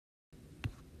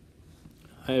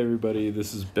Hi everybody,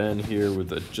 this is Ben here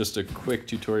with just a quick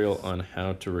tutorial on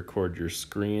how to record your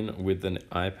screen with an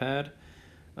iPad.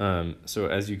 So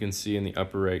as you can see in the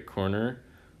upper right corner,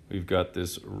 we've got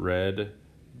this red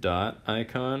dot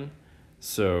icon.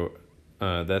 So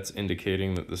that's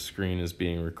indicating that the screen is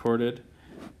being recorded.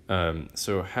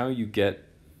 So how you get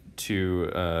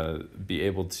to be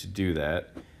able to do that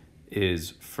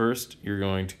is first you're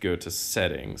going to go to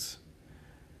Settings.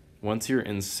 Once you're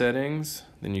in Settings,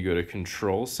 then you go to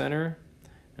Control Center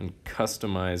and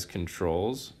Customize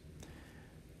Controls.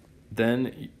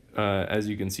 Then, as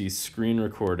you can see, Screen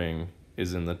Recording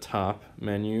is in the top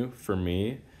menu for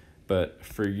me, but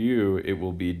for you, it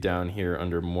will be down here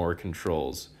under More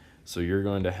Controls. So you're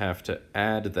going to have to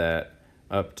add that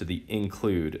up to the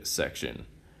Include section.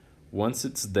 Once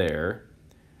it's there,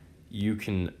 you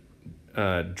can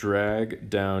drag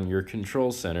down your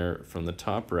control center from the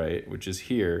top right, which is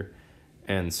here,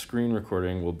 and screen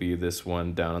recording will be this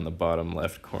one down in the bottom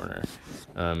left corner.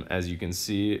 As you can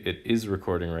see, it is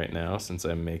recording right now since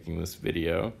I'm making this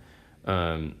video,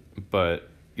 but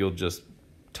you'll just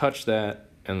touch that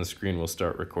and the screen will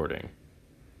start recording.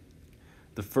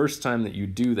 The first time that you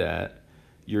do that,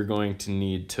 you're going to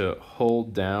need to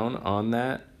hold down on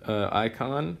that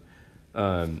icon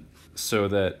so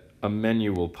that a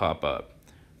menu will pop up.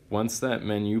 Once that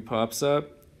menu pops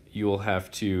up, you will have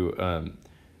to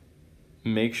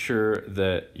make sure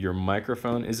that your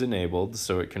microphone is enabled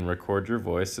so it can record your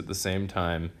voice at the same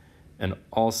time, and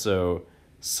also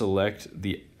select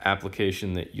the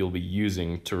application that you'll be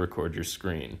using to record your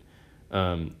screen.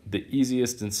 The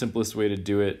easiest and simplest way to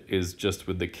do it is just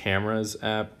with the Cameras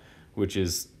app, which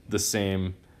is the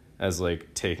same as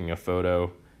like taking a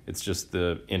photo. It's just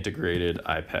the integrated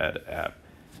iPad app.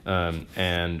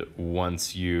 And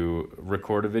once you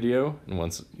record a video, and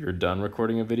once you're done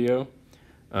recording a video,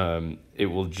 it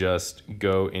will just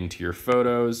go into your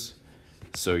photos,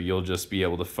 so you'll just be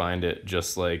able to find it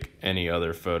just like any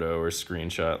other photo or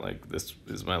screenshot, like this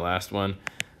is my last one,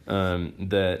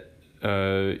 that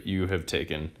you have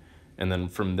taken. And then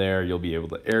from there, you'll be able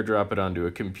to airdrop it onto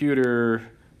a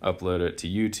computer, upload it to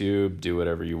YouTube, do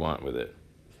whatever you want with it.